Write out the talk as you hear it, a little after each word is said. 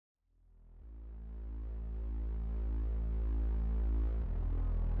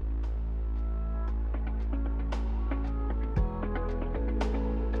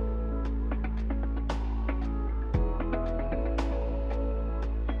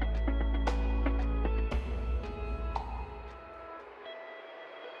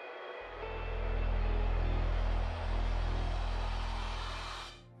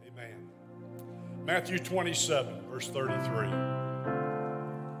Matthew 27, verse 33.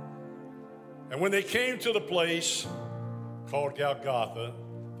 And when they came to the place called Golgotha,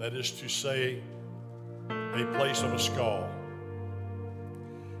 that is to say, a place of a skull,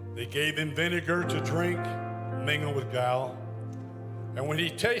 they gave him vinegar to drink, mingled with gall. And when he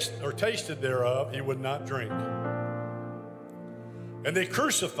tasted thereof, he would not drink. And they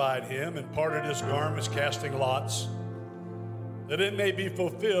crucified him and parted his garments, casting lots, that it may be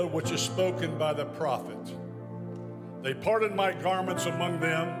fulfilled which is spoken by the prophet. They parted my garments among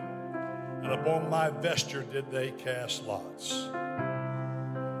them, and upon my vesture did they cast lots.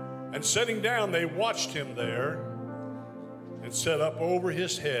 And sitting down, they watched him there, and set up over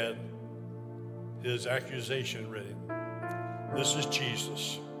his head his accusation written, This is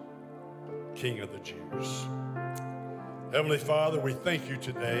Jesus, King of the Jews. Heavenly Father, we thank you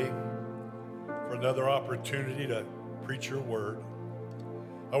today for another opportunity to preach your word.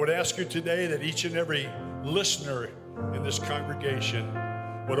 I would ask you today that each and every listener in this congregation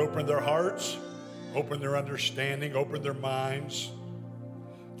would open their hearts, open their understanding, open their minds,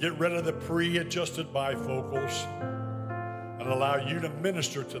 get rid of the pre-adjusted bifocals, and allow you to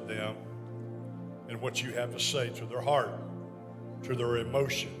minister to them in what you have to say to their heart, to their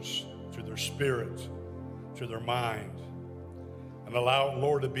emotions, to their spirit, to their mind, and allow it,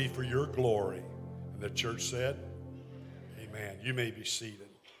 Lord, to be for your glory. And the church said, amen. You may be seated.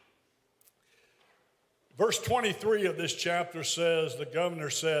 Verse 23 of this chapter says, the governor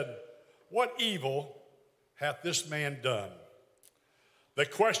said, What evil hath this man done? The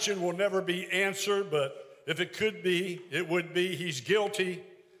question will never be answered, but if it could be, it would be, he's guilty.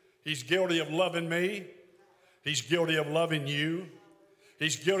 He's guilty of loving me. He's guilty of loving you.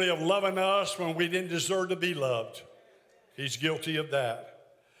 He's guilty of loving us when we didn't deserve to be loved. He's guilty of that.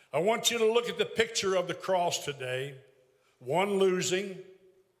 I want you to look at the picture of the cross today. One losing,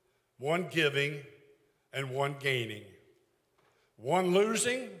 one giving, and one gaining. One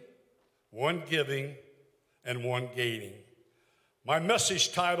losing, one giving, and one gaining. My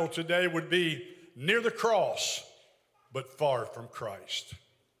message title today would be Near the Cross, but Far from Christ.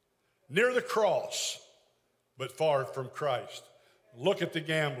 Near the cross, but far from Christ. Look at the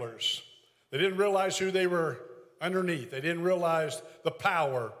gamblers. They didn't realize who they were underneath. They didn't realize the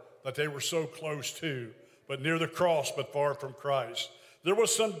power that they were so close to, but near the cross, but far from Christ. There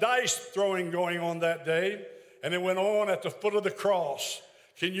was some dice throwing going on that day, and it went on at the foot of the cross.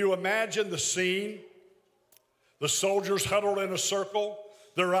 Can you imagine the scene? The soldiers huddled in a circle,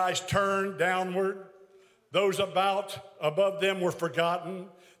 their eyes turned downward. Those above them were forgotten.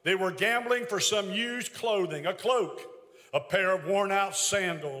 They were gambling for some used clothing, a cloak, a pair of worn-out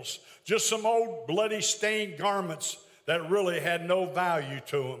sandals, just some old bloody stained garments that really had no value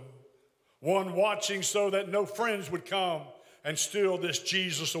to them. One watching so that no friends would come and steal this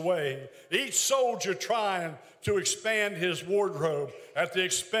Jesus away. Each soldier trying to expand his wardrobe at the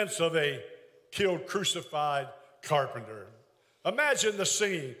expense of a killed, crucified carpenter. Imagine the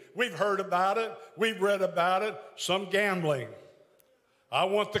scene. We've heard about it. We've read about it. Some gambling. I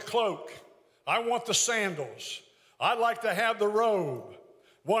want the cloak. I want the sandals. I'd like to have the robe.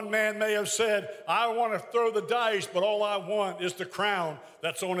 One man may have said, I want to throw the dice, but all I want is the crown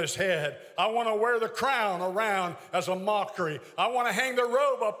that's on his head. I want to wear the crown around as a mockery. I want to hang the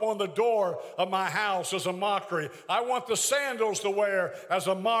robe up on the door of my house as a mockery. I want the sandals to wear as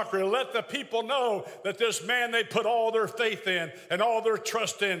a mockery. Let the people know that this man they put all their faith in and all their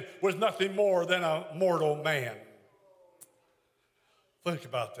trust in was nothing more than a mortal man. Think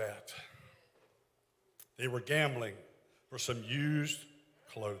about that. They were gambling for some used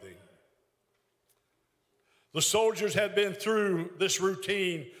clothing. The soldiers had been through this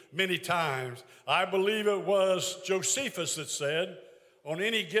routine many times. I believe it was Josephus that said, on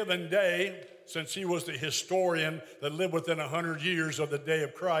any given day, since he was the historian that lived within 100 years of the day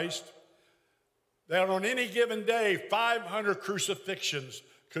of Christ, that on any given day, 500 crucifixions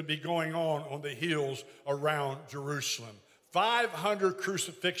could be going on the hills around Jerusalem. 500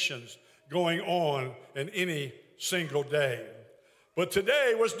 crucifixions going on in any single day. But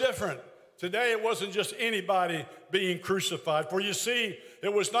today was different. Today it wasn't just anybody being crucified. For you see,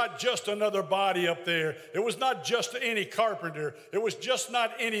 it was not just another body up there. It was not just any carpenter. It was just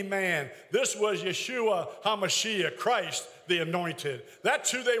not any man. This was Yeshua HaMashiach, Christ the Anointed.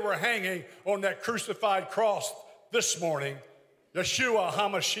 That's who they were hanging on that crucified cross this morning. Yeshua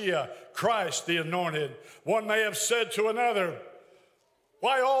HaMashiach, Christ the Anointed. One may have said to another,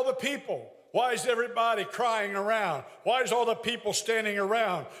 why all the people? Why is everybody crying around? Why is all the people standing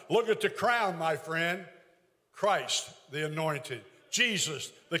around? Look at the crown, my friend. Christ the Anointed.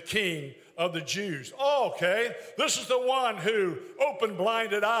 Jesus, the King of the Jews. Oh, okay, this is the one who opened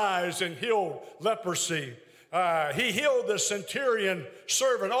blinded eyes and healed leprosy. He healed the centurion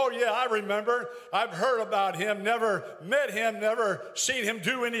servant. Oh, yeah, I remember. I've heard about him, never met him, never seen him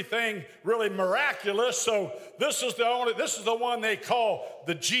do anything really miraculous. So this is the one they call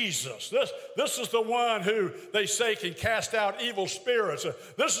the Jesus. This is the one who they say can cast out evil spirits.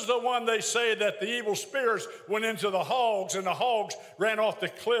 This is the one they say that the evil spirits went into the hogs and the hogs ran off the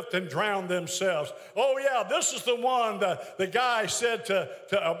cliff and drowned themselves. Oh, yeah, this is the one that the guy said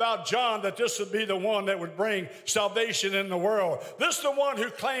about John that this would be the one that would bring salvation in the world. This is the one who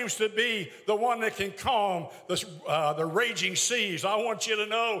claims to be the one that can calm the raging seas. I want you to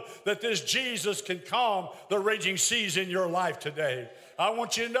know that this Jesus can calm the raging seas in your life today. I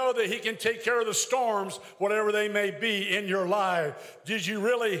want you to know that he can take care of the storms, whatever they may be in your life. Did he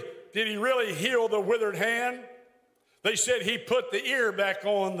really heal the withered hand? They said he put the ear back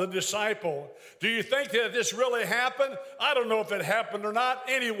on the disciple. Do you think that this really happened? I don't know if it happened or not.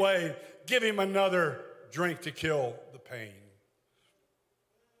 Anyway, give him another drink to kill the pain.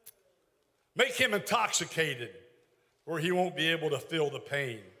 Make him intoxicated where he won't be able to feel the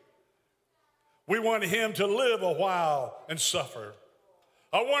pain. We want him to live a while and suffer.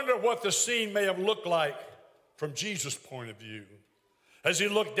 I wonder what the scene may have looked like from Jesus' point of view. As he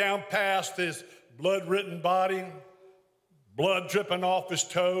looked down past his blood-ridden body, blood dripping off his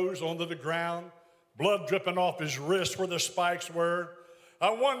toes onto the ground, blood dripping off his wrists where the spikes were.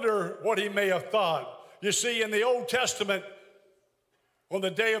 I wonder what he may have thought. You see, in the Old Testament, on the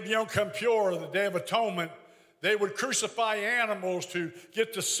day of Yom Kippur, the Day of Atonement, they would crucify animals to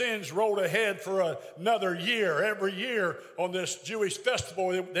get the sins rolled ahead for another year. Every year on this Jewish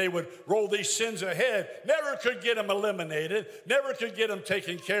festival, they would roll these sins ahead. Never could get them eliminated, never could get them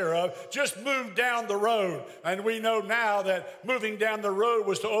taken care of, just moved down the road. And we know now that moving down the road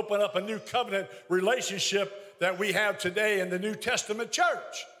was to open up a new covenant relationship that we have today in the New Testament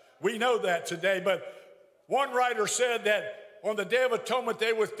church. We know that today, but one writer said that on the Day of Atonement,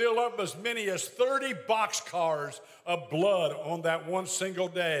 they would fill up as many as 30 boxcars of blood on that one single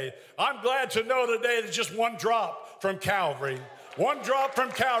day. I'm glad to know today that just one drop from Calvary. One drop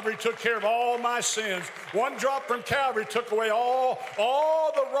from Calvary took care of all my sins. One drop from Calvary took away all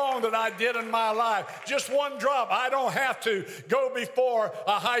the wrong that I did in my life. Just one drop. I don't have to go before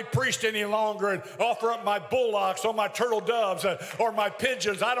a high priest any longer and offer up my bullocks or my turtle doves or my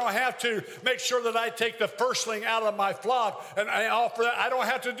pigeons. I don't have to make sure that I take the firstling out of my flock and I offer that. I don't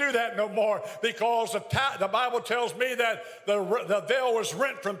have to do that no more because the Bible tells me that the veil was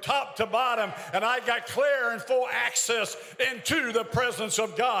rent from top to bottom and I got clear and full access into the presence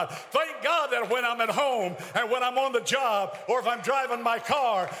of God. Thank God that when I'm at home and when I'm on the job or if I'm driving my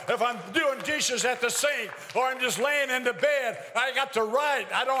car, if I'm doing dishes at the sink or I'm just laying in the bed, I got to write.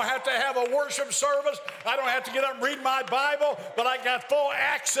 I don't have to have a worship service. I don't have to get up and read my Bible, but I got full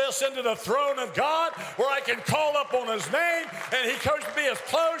access into the throne of God where I can call up on his name and he comes to be as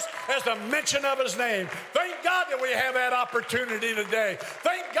close as the mention of his name. Thank God that we have that opportunity today.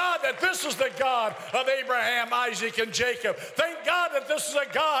 Thank God that this is the God of Abraham, Isaac, and Jacob. Thank God that this is a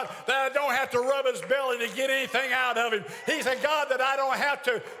God that I don't have to rub his belly to get anything out of him. He's a God that I don't have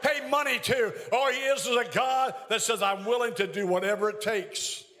to pay money to. All he is a God that says, I'm willing to do whatever it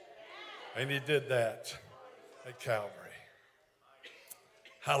takes. And he did that at Calvary.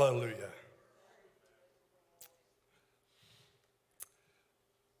 Hallelujah.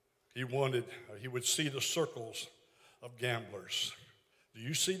 He would see the circles of gamblers. Do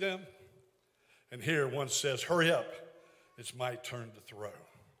you see them? And here one says, hurry up. It's my turn to throw.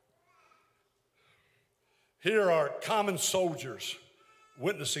 Here are common soldiers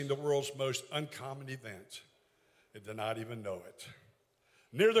witnessing the world's most uncommon event and did not even know it.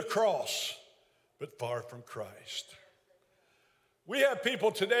 Near the cross, but far from Christ. We have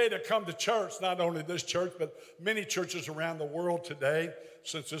people today that come to church, not only this church, but many churches around the world today,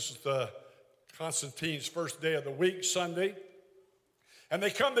 since this is the Constantine's first day of the week, Sunday. And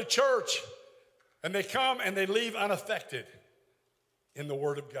they come to church, and they come and they leave unaffected in the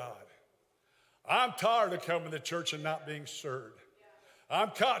Word of God. I'm tired of coming to church and not being stirred.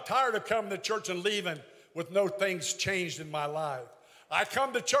 I'm tired of coming to church and leaving with no things changed in my life. I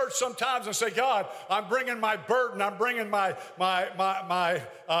come to church sometimes and say, God, I'm bringing my burden. I'm bringing my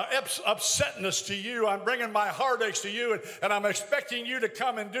upsetness to you. I'm bringing my heartaches to you. And I'm expecting you to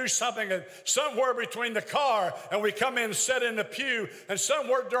come and do something. And somewhere between the car and we come in and sit in the pew, and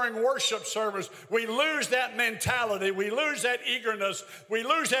somewhere during worship service, we lose that mentality. We lose that eagerness. We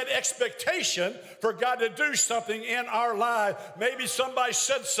lose that expectation for God to do something in our life. Maybe somebody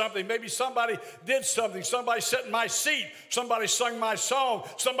said something. Maybe somebody did something. Somebody sat in my seat. Somebody sung my song.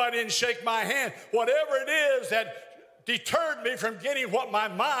 Somebody didn't shake my hand. Whatever it is that deterred me from getting what my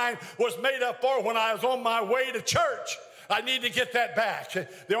mind was made up for when I was on my way to church. I need to get that back.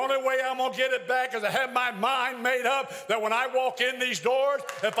 The only way I'm going to get it back is I have my mind made up that when I walk in these doors,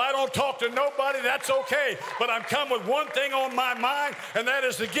 if I don't talk to nobody, that's okay. But I'm coming with one thing on my mind, and that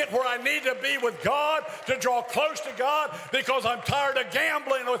is to get where I need to be with God, to draw close to God, because I'm tired of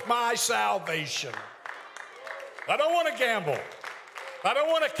gambling with my salvation. I don't want to gamble. I don't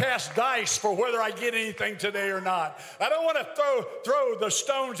want to cast dice for whether I get anything today or not. I don't want to throw the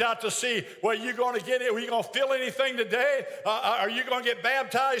stones out to see, well, you going to get it? Are you going to feel anything today? Are you going to get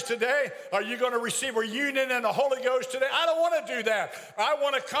baptized today? Are you going to receive a union in the Holy Ghost today? I don't want to do that. I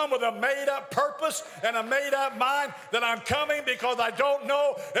want to come with a made-up purpose and a made-up mind that I'm coming because I don't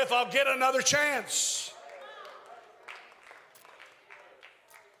know if I'll get another chance.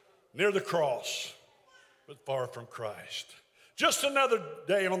 Near the cross, but far from Christ. Just another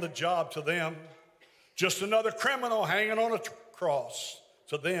day on the job to them. Just another criminal hanging on a cross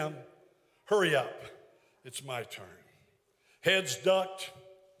to them. Hurry up. It's my turn. Heads ducked,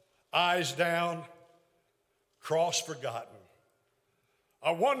 eyes down, cross forgotten.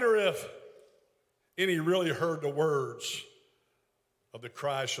 I wonder if any really heard the words of the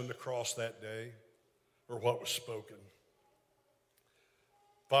cries from the cross that day or what was spoken.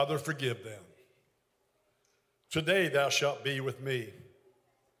 Father, forgive them. Today thou shalt be with me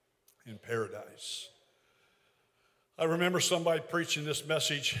in paradise. I remember somebody preaching this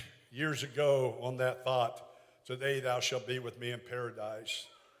message years ago on that thought. Today thou shalt be with me in paradise.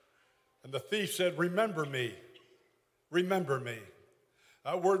 And the thief said, remember me. Remember me.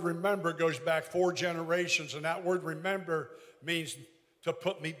 That word remember goes back 4 generations, and that word remember means to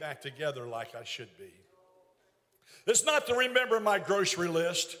put me back together like I should be. It's not to remember my grocery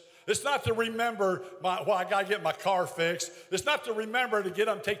list. It's not to remember, I got to get my car fixed. It's not to remember to get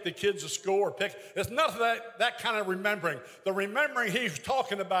them, take the kids to school or pick. It's not that kind of remembering. The remembering he's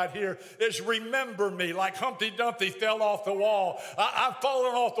talking about here is remember me, like Humpty Dumpty fell off the wall. I'm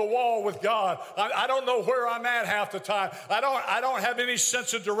falling off the wall with God. I don't know where I'm at half the time. I don't have any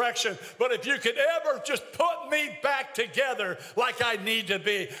sense of direction. But if you could ever just put me back together like I need to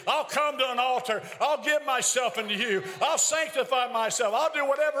be, I'll come to an altar. I'll give myself into you. I'll sanctify myself. I'll do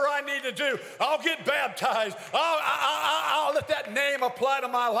whatever I need to do. I'll get baptized. I'll let that name apply to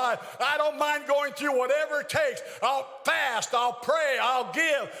my life. I don't mind going through whatever it takes. I'll fast. I'll pray. I'll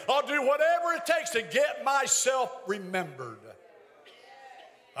give. I'll do whatever it takes to get myself remembered.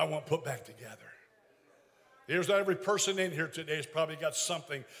 I want put back together. Here's every person in here today has probably got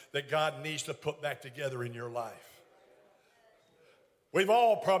something that God needs to put back together in your life. We've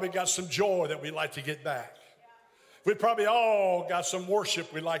all probably got some joy that we'd like to get back. We probably all got some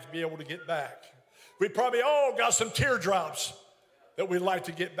worship we'd like to be able to get back. We probably all got some teardrops that we'd like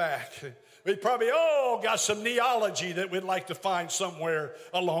to get back. We probably all got some neology that we'd like to find somewhere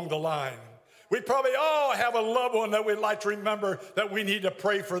along the line. We probably all have a loved one that we'd like to remember that we need to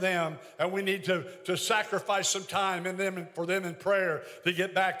pray for them, and we need to sacrifice some time for them in prayer to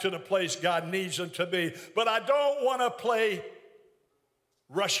get back to the place God needs them to be. But I don't want to play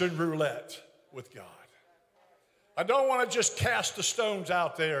Russian roulette with God. I don't want to just cast the stones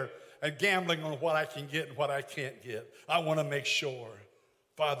out there and gambling on what I can get and what I can't get. I want to make sure,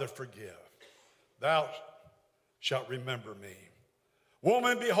 Father, forgive. Thou shalt remember me.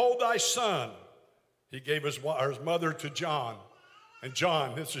 Woman, behold thy son. He gave his mother to John. And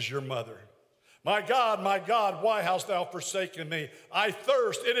John, this is your mother. My God, why hast thou forsaken me? I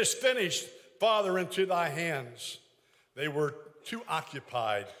thirst. It is finished. Father, into thy hands. They were too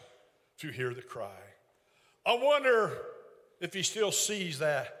occupied to hear the cry. I wonder if he still sees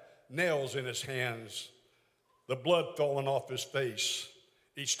that nails in his hands, the blood falling off his face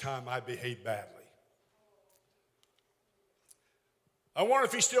each time I behave badly. I wonder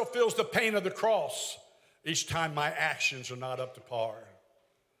if he still feels the pain of the cross each time my actions are not up to par.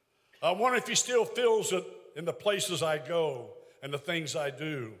 I wonder if he still feels it in the places I go and the things I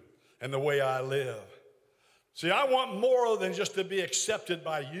do and the way I live. See, I want more than just to be accepted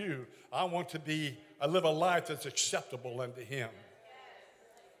by you. I live a life that's acceptable unto him.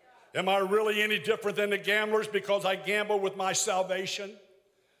 Am I really any different than the gamblers because I gamble with my salvation?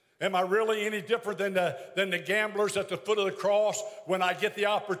 Am I really any different than the gamblers at the foot of the cross when I get the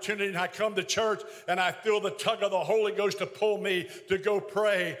opportunity and I come to church and I feel the tug of the Holy Ghost to pull me to go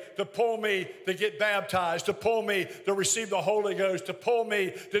pray, to pull me to get baptized, to pull me to receive the Holy Ghost, to pull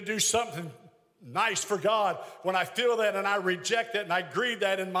me to do something nice for God? When I feel that and I reject it and I grieve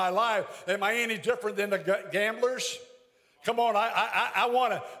that in my life, am I any different than the gamblers? Come on, I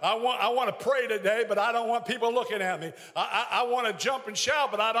want to pray today, but I don't want people looking at me. I want to jump and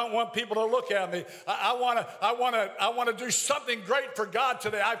shout, but I don't want people to look at me. I want to do something great for God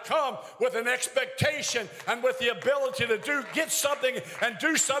today. I've come with an expectation and with the ability to get something and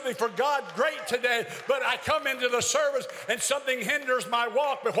do something for God great today. But I come into the service and something hinders my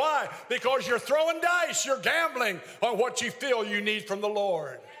walk. But why? Because you're throwing dice. You're gambling on what you feel you need from the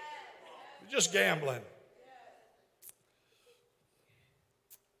Lord. You're just gambling.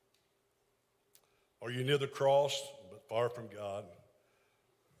 Are you near the cross, but far from God?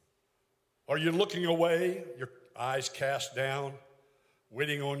 Are you looking away, your eyes cast down,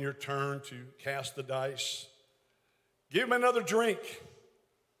 waiting on your turn to cast the dice? Give him another drink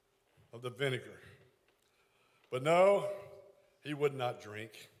of the vinegar. But no, he would not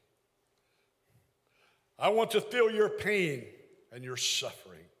drink. I want to feel your pain and your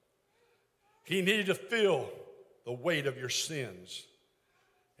suffering. He needed to feel the weight of your sins,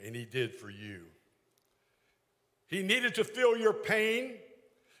 and he did for you. He needed to feel your pain.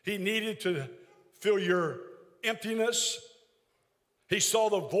 He needed to feel your emptiness. He saw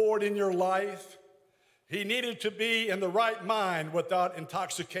the void in your life. He needed to be in the right mind without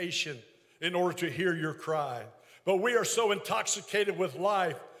intoxication in order to hear your cry. But we are so intoxicated with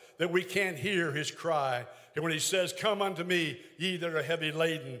life that we can't hear his cry. And when he says, "Come unto me, ye that are heavy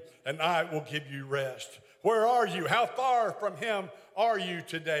laden, and I will give you rest." Where are you? How far from him are you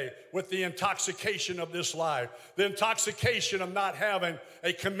today with the intoxication of this life? The intoxication of not having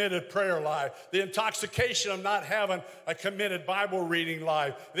a committed prayer life. The intoxication of not having a committed Bible reading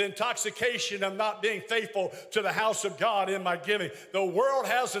life. The intoxication of not being faithful to the house of God in my giving. The world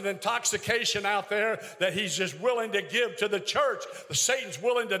has an intoxication out there that he's just willing to give to the church. Satan's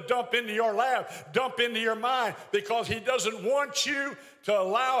willing to dump into your lap, dump into your mind, because he doesn't want you to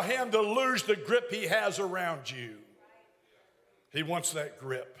allow him to lose the grip he has around you. He wants that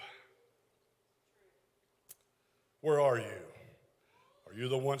grip. Where are you? Are you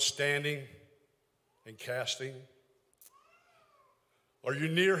the one standing and casting? Are you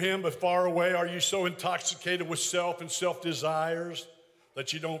near him but far away? Are you so intoxicated with self and self-desires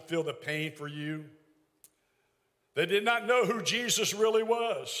that you don't feel the pain for you? They did not know who Jesus really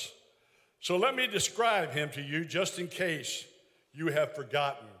was. So let me describe him to you just in case you have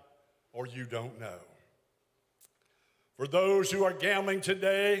forgotten or you don't know. For those who are gambling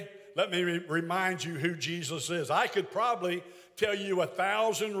today, let me remind you who Jesus is. I could probably tell you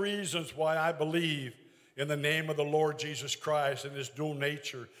 1,000 reasons why I believe in the name of the Lord Jesus Christ and his dual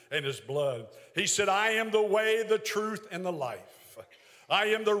nature and his blood. He said, "I am the way, the truth, and the life. I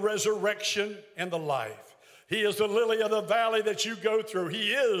am the resurrection and the life. He is the lily of the valley that you go through.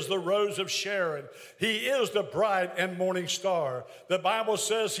 He is the rose of Sharon. He is the bright and morning star." The Bible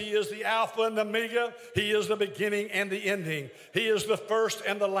says he is the Alpha and the Omega. He is the beginning and the ending. He is the first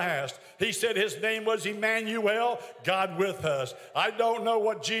and the last. He said his name was Emmanuel, God with us. I don't know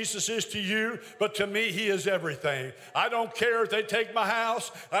what Jesus is to you, but to me, he is everything. I don't care if they take my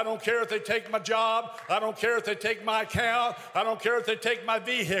house. I don't care if they take my job. I don't care if they take my account. I don't care if they take my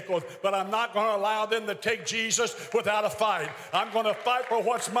vehicles, but I'm not going to allow them to take Jesus without a fight. I'm going to fight for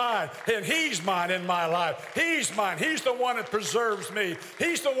what's mine, and he's mine in my life. He's mine. He's the one that preserves me.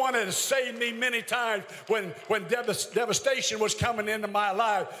 He's the one that has saved me many times when devastation was coming into my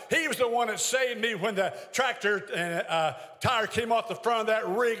life. He was the one that saved me when the tractor tire came off the front of that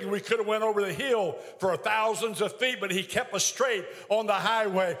rig and we could have went over the hill for thousands of feet, but he kept us straight on the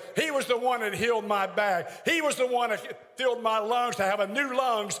highway. He was the one that healed my back. He was the one that filled my lungs to have a new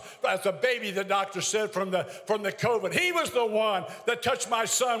lungs as a baby, the doctor said, from the COVID. He was the one that touched my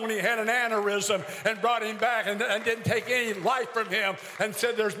son when he had an aneurysm and brought him back and didn't take any life from him and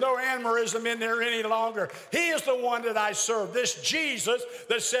said there's no aneurysm in there any longer. He is the one that I serve. This Jesus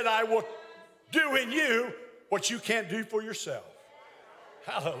that said, "I will do in you what you can't do for yourself."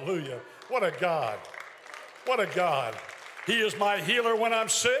 Hallelujah. What a God. What a God. He is my healer when I'm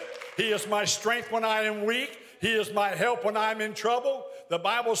sick. He is my strength when I am weak. He is my help when I'm in trouble. The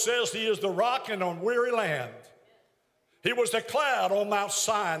Bible says he is the rock in a weary land. He was the cloud on Mount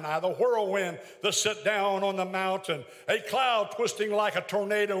Sinai, the whirlwind that set down on the mountain. A cloud twisting like a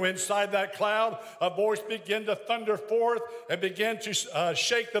tornado. Inside that cloud, a voice began to thunder forth and began to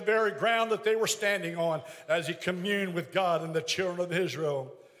shake the very ground that they were standing on as he communed with God and the children of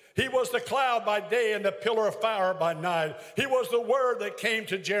Israel. He was the cloud by day and the pillar of fire by night. He was the word that came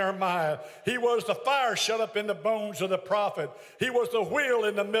to Jeremiah. He was the fire shut up in the bones of the prophet. He was the wheel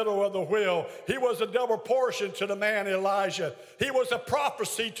in the middle of the wheel. He was a double portion to the man Elijah. He was a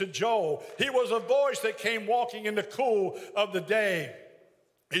prophecy to Joel. He was a voice that came walking in the cool of the day.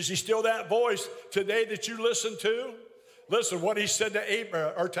 Is he still that voice today that you listen to? Listen, what he said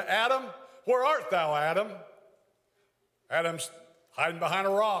to Adam, where art thou, Adam? Adam's hiding behind a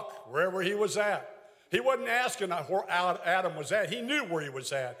rock, wherever he was at. He wasn't asking where Adam was at. He knew where he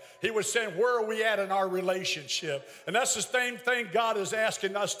was at. He was saying, where are we at in our relationship? And that's the same thing God is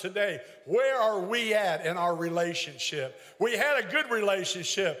asking us today. Where are we at in our relationship? We had a good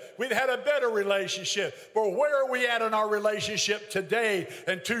relationship. We've had a better relationship. But where are we at in our relationship today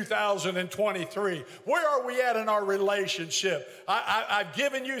in 2023? Where are we at in our relationship? I've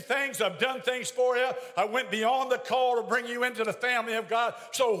given you things. I've done things for you. I went beyond the call to bring you into the family of God.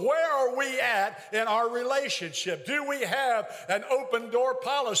 So where are we at in our relationship? Do we have an open door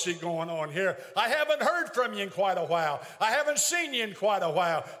policy going on here? I haven't heard from you in quite a while. I haven't seen you in quite a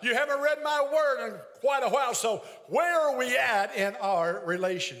while. You haven't read my word in quite a while. So where are we at in our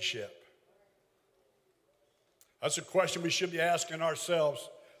relationship? That's a question we should be asking ourselves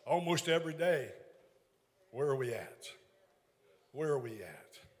almost every day. Where are we at? Where are we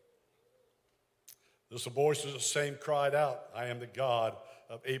at? This voice is the same cried out, I am the God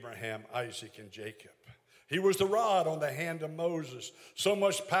of Abraham, Isaac, and Jacob. He was the rod on the hand of Moses. So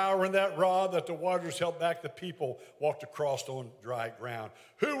much power in that rod that the waters held back the people, walked across on dry ground.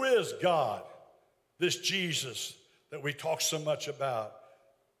 Who is God? This Jesus that we talk so much about.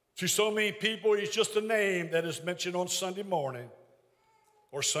 To so many people, he's just a name that is mentioned on Sunday morning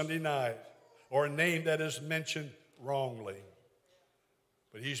or Sunday night, or a name that is mentioned wrongly.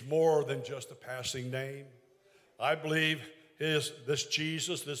 But he's more than just a passing name. I believe this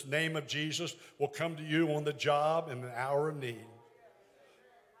Jesus, this name of Jesus, will come to you on the job in an hour of need.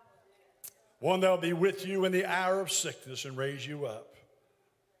 One that will be with you in the hour of sickness and raise you up.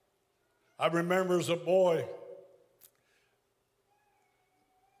 I remember as a boy,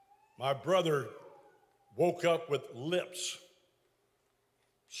 my brother woke up with lips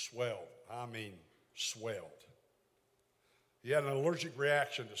swelled. I mean, swelled. He had an allergic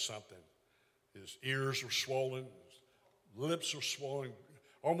reaction to something. His ears were swollen. Lips were swollen,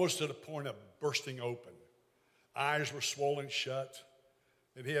 almost to the point of bursting open. Eyes were swollen shut,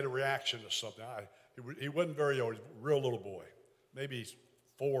 and he had a reaction to something. He wasn't very old, he was a real little boy, maybe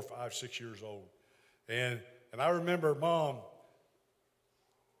 4, 5, 6 years old. And I remember Mom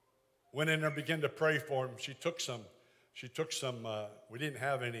went in there and began to pray for him. She took some, we didn't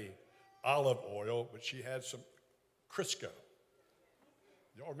have any olive oil, but she had some Crisco.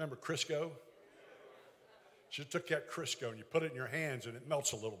 Y'all remember Crisco? She took that Crisco and you put it in your hands and it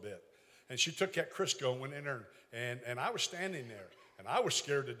melts a little bit. And she took that Crisco and went in there and I was standing there and I was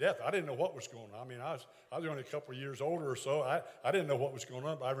scared to death. I didn't know what was going on. I mean, I was only a couple of years older or so. I didn't know what was going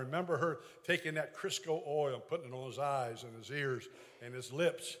on. But I remember her taking that Crisco oil and putting it on his eyes and his ears and his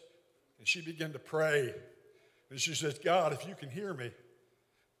lips. And she began to pray. And she says, God, if you can hear me,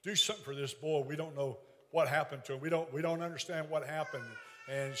 do something for this boy. We don't know what happened to him. We don't understand what happened.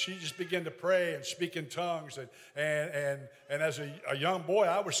 And she just began to pray and speak in tongues. And as a young boy,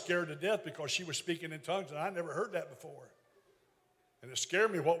 I was scared to death because she was speaking in tongues, and I never heard that before. And it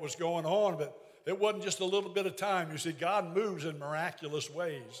scared me what was going on, but it wasn't just a little bit of time. You see, God moves in miraculous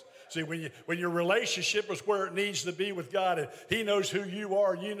ways. See, when your relationship is where it needs to be with God, and he knows who you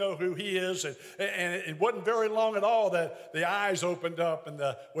are, you know who he is, and it wasn't very long at all that the eyes opened up, and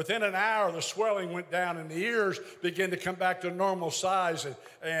within an hour the swelling went down, and the ears began to come back to normal size,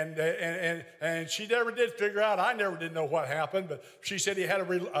 and she never did figure out. I never did know what happened, but she said he had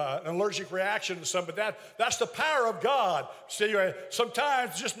an allergic reaction to something. But that's the power of God. See,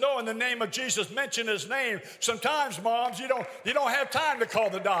 sometimes just knowing the name of Jesus, mention his name. Sometimes, moms, you don't have time to call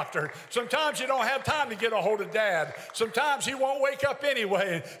the doctor. Sometimes you don't have time to get a hold of dad. Sometimes he won't wake up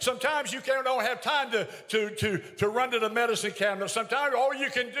anyway. Sometimes you don't have time to run to the medicine cabinet. Sometimes all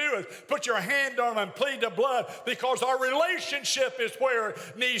you can do is put your hand on him and plead the blood, because our relationship is where it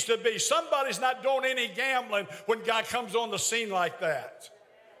needs to be. Somebody's not doing any gambling when God comes on the scene like that.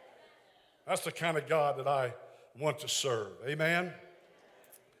 That's the kind of God that I want to serve. Amen?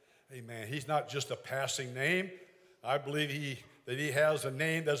 Amen. He's not just a passing name. I believe that he has a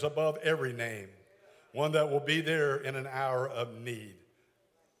name that's above every name. one that will be there in an hour of need.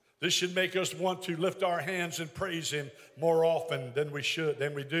 This should make us want to lift our hands and praise him more often than we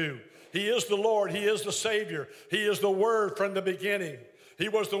do. He is the Lord. He is the Savior. He is the Word from the beginning. He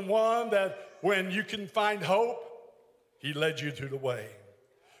was the one that when you couldn't find hope, he led you to the way.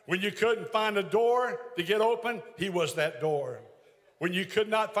 When you couldn't find a door to get open, he was that door. When you could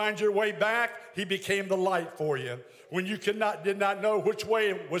not find your way back, he became the light for you. When you did not know which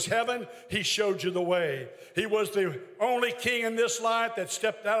way was heaven, he showed you the way. He was the only king in this life that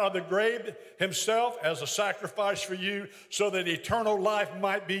stepped out of the grave himself as a sacrifice for you so that eternal life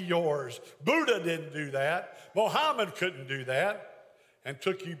might be yours. Buddha didn't do that. Muhammad couldn't do that, and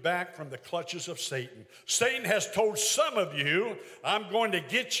took you back from the clutches of Satan. Satan has told some of you, I'm going to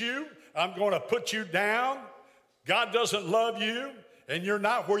get you. I'm going to put you down. God doesn't love you. And you're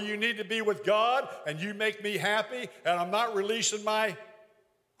not where you need to be with God, and you make me happy, and I'm not releasing my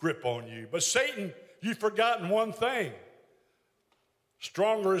grip on you. But Satan, you've forgotten one thing.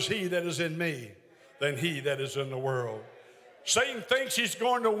 Stronger is he that is in me than he that is in the world. Satan thinks he's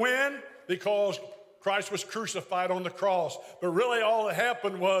going to win because Christ was crucified on the cross. But really all that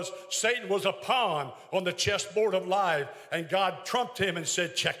happened was Satan was a pawn on the chessboard of life, and God trumped him and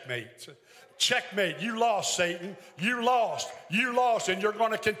said, checkmate. Checkmate. You lost, Satan. You lost. You lost, and you're going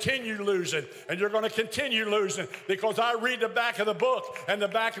to continue losing, and you're going to continue losing because I read the back of the book, and the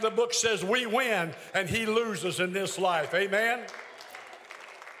back of the book says we win, and he loses in this life. Amen?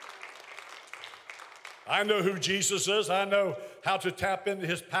 I know who Jesus is. I know how to tap into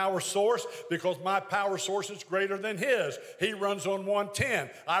his power source because my power source is greater than his. He runs on 110.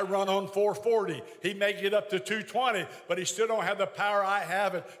 I run on 440. He may get up to 220, but he still don't have the power I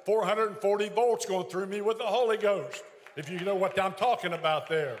have at 440 volts going through me with the Holy Ghost, if you know what I'm talking about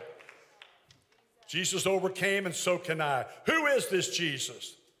there. Jesus overcame, and so can I. Who is this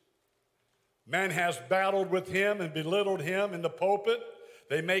Jesus? Man has battled with him and belittled him in the pulpit.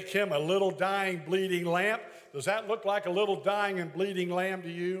 They make him a little dying, bleeding lamp. Does that look like a little dying and bleeding lamb to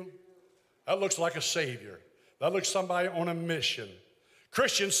you? That looks like a Savior. That looks somebody on a mission.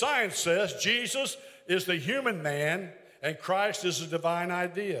 Christian Science says Jesus is the human man and Christ is a divine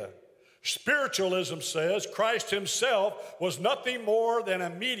idea. Spiritualism says Christ himself was nothing more than a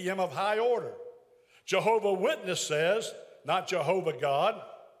medium of high order. Jehovah's Witness says, not Jehovah God.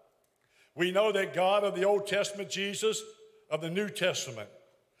 We know that God of the Old Testament, Jesus of the New Testament.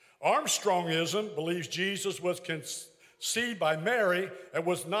 Armstrongism believes Jesus was conceived by Mary and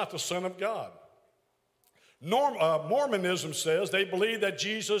was not the Son of God. Mormonism says they believe that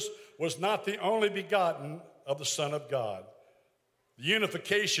Jesus was not the only begotten of the Son of God. The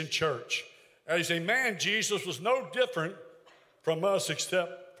Unification Church, as a man, Jesus was no different from us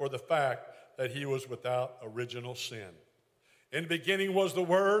except for the fact that he was without original sin. In the beginning was the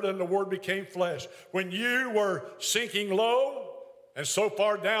Word, and the Word became flesh. When you were sinking low and so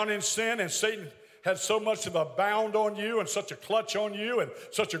far down in sin, and Satan had so much of a bound on you and such a clutch on you and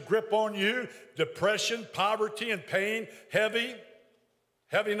such a grip on you, depression, poverty, and pain,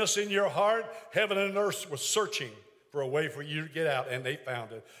 heaviness in your heart, heaven and earth was searching for a way for you to get out, and they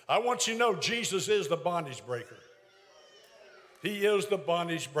found it. I want you to know Jesus is the bondage breaker. He is the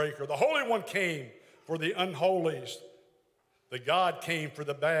bondage breaker. The Holy One came for the unholies. The God came for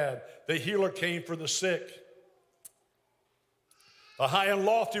the bad. The healer came for the sick. The high and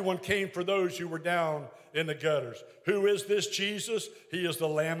lofty one came for those who were down in the gutters. Who is this Jesus? He is the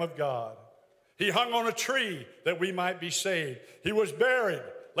Lamb of God. He hung on a tree that we might be saved. He was buried,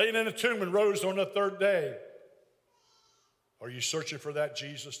 laid in a tomb, and rose on the third day. Are you searching for that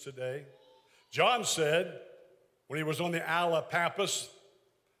Jesus today? John said, when he was on the Isle of Patmos,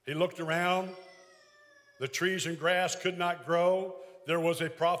 he looked around. The trees and grass could not grow. There was a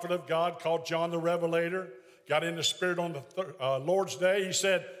prophet of God called John the Revelator. Got in the Spirit on the Lord's day. He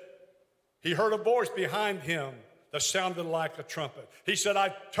said he heard a voice behind him that sounded like a trumpet. He said,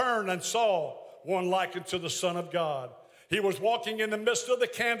 I turned and saw one like unto the Son of God. He was walking in the midst of the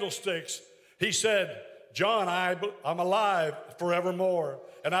candlesticks. He said, John, I'm alive forevermore,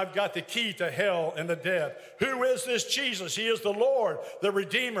 and I've got the key to hell and the death. Who is this Jesus? He is the Lord, the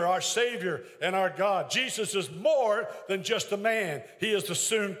Redeemer, our Savior, and our God. Jesus is more than just a man. He is the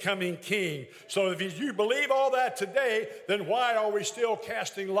soon-coming King. So if you believe all that today, then why are we still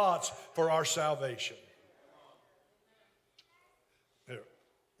casting lots for our salvation? Here,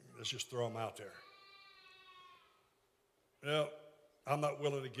 let's just throw them out there. Well, I'm not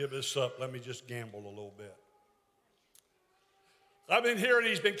willing to give this up. Let me just gamble a little bit. I've been hearing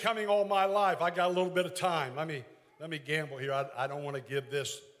he's been coming all my life. I got a little bit of time. Let me gamble here. I don't want to give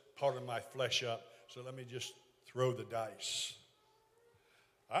this part of my flesh up, so let me just throw the dice.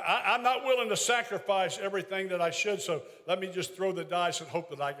 I'm not willing to sacrifice everything that I should, so let me just throw the dice and hope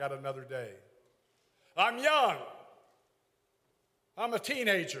that I got another day. I'm young. I'm a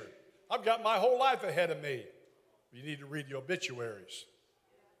teenager. I've got my whole life ahead of me. You need to read the obituaries.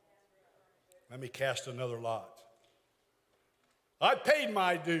 Let me cast another lot. I paid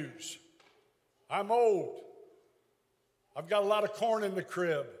my dues. I'm old. I've got a lot of corn in the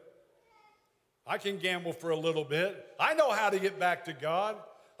crib. I can gamble for a little bit. I know how to get back to God.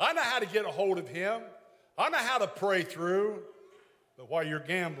 I know how to get a hold of Him. I know how to pray through. But while you're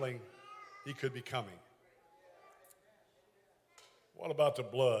gambling, He could be coming. What about the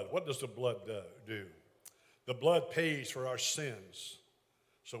blood? What does the blood do? The blood pays for our sins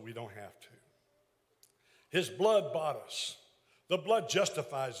so we don't have to. His blood bought us. The blood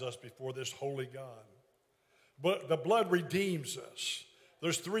justifies us before this holy God. But the blood redeems us.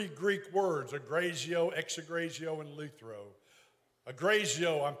 There's three Greek words, agrazio, exagrazio, and luthro.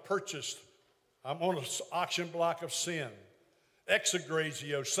 Agrazio, I'm purchased. I'm on an auction block of sin.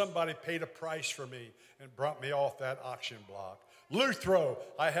 Exagrazio, somebody paid a price for me and brought me off that auction block. Luthro,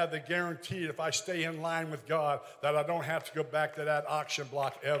 I have the guarantee if I stay in line with God that I don't have to go back to that auction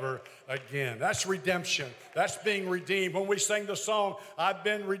block ever again. That's redemption. That's being redeemed. When we sing the song, I've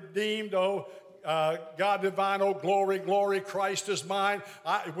been redeemed, God divine, oh glory, glory, Christ is mine.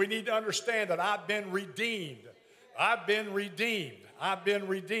 We need to understand that I've been redeemed. I've been redeemed. I've been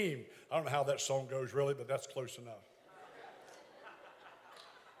redeemed. I don't know how that song goes really, but that's close enough.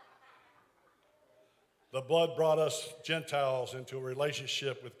 The blood brought us Gentiles into a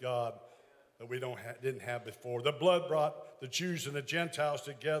relationship with God that we didn't have before. The blood brought the Jews and the Gentiles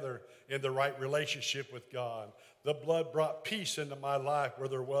together in the right relationship with God. The blood brought peace into my life where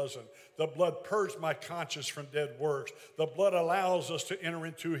there wasn't. The blood purged my conscience from dead works. The blood allows us to enter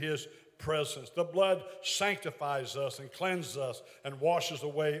into His presence. The blood sanctifies us and cleanses us and washes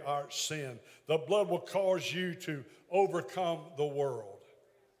away our sin. The blood will cause you to overcome the world.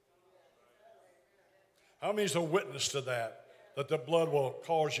 How many is a witness to that? That the blood will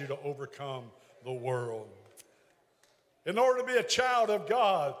cause you to overcome the world. In order to be a child of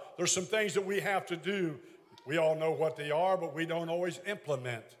God, there's some things that we have to do. We all know what they are, but we don't always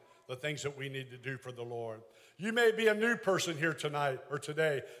implement the things that we need to do for the Lord. You may be a new person here tonight or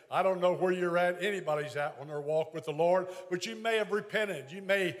today. I don't know where you're at, anybody's at on their walk with the Lord, but you may have repented. You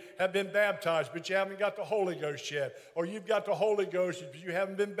may have been baptized, but you haven't got the Holy Ghost yet. Or you've got the Holy Ghost, but you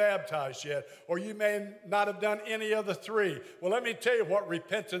haven't been baptized yet. Or you may not have done any of the three. Well, let me tell you what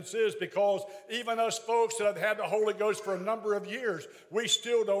repentance is, because even us folks that have had the Holy Ghost for a number of years, we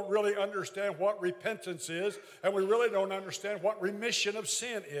still don't really understand what repentance is, and we really don't understand what remission of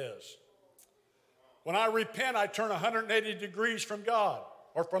sin is. When I repent, I turn 180 degrees from God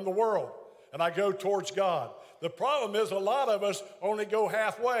or from the world, and I go towards God. The problem is a lot of us only go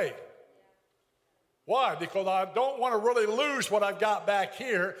halfway. Why? Because I don't want to really lose what I've got back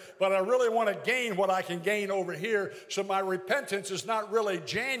here, but I really want to gain what I can gain over here, so my repentance is not really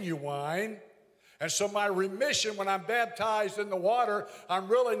genuine. And so my remission, when I'm baptized in the water, I'm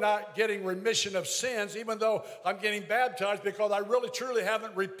really not getting remission of sins, even though I'm getting baptized, because I really truly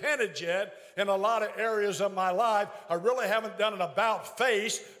haven't repented yet in a lot of areas of my life. I really haven't done an about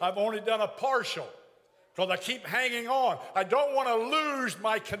face. I've only done a partial, because I keep hanging on. I don't want to lose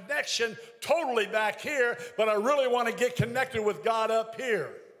my connection totally back here, but I really want to get connected with God up here.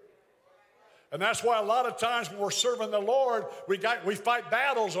 And that's why a lot of times when we're serving the Lord, we fight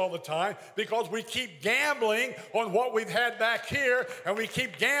battles all the time, because we keep gambling on what we've had back here, and we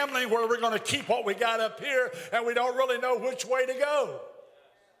keep gambling where we're going to keep what we got up here, and we don't really know which way to go.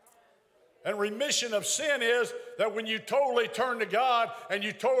 And remission of sin is that when you totally turn to God and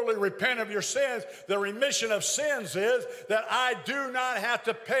you totally repent of your sins, the remission of sins is that I do not have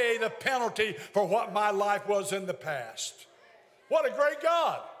to pay the penalty for what my life was in the past. What a great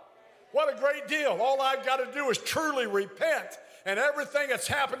God. What a great deal. All I've got to do is truly repent, and everything that's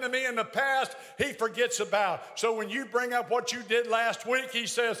happened to me in the past, He forgets about. So when you bring up what you did last week, He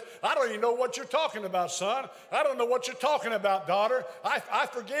says, I don't even know what you're talking about, son. I don't know what you're talking about, daughter. I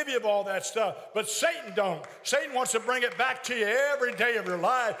forgive you of all that stuff. But Satan don't. Satan wants to bring it back to you every day of your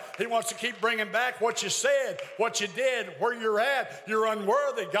life. He wants to keep bringing back what you said, what you did, where you're at. You're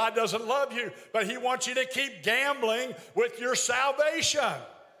unworthy. God doesn't love you, but He wants you to keep gambling with your salvation.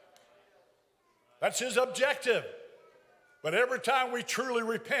 That's His objective. But every time we truly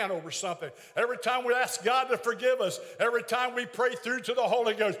repent over something, every time we ask God to forgive us, every time we pray through to the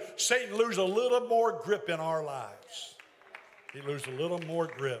Holy Ghost, Satan loses a little more grip in our lives. He loses a little more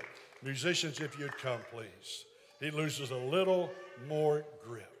grip. Musicians, if you'd come, please. He loses a little more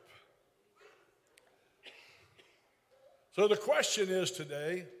grip. So the question is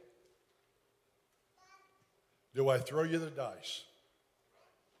today, do I throw you the dice?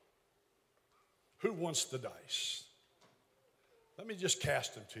 Who wants the dice? Let me just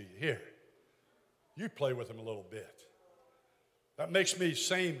cast them to you. Here, you play with them a little bit. That makes me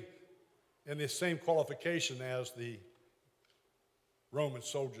in the same qualification as the Roman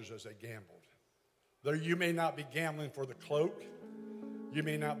soldiers as they gambled. Though you may not be gambling for the cloak, you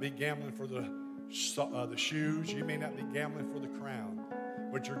may not be gambling for the shoes, you may not be gambling for the crown,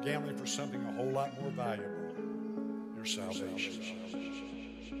 but you're gambling for something a whole lot more valuable, your salvation.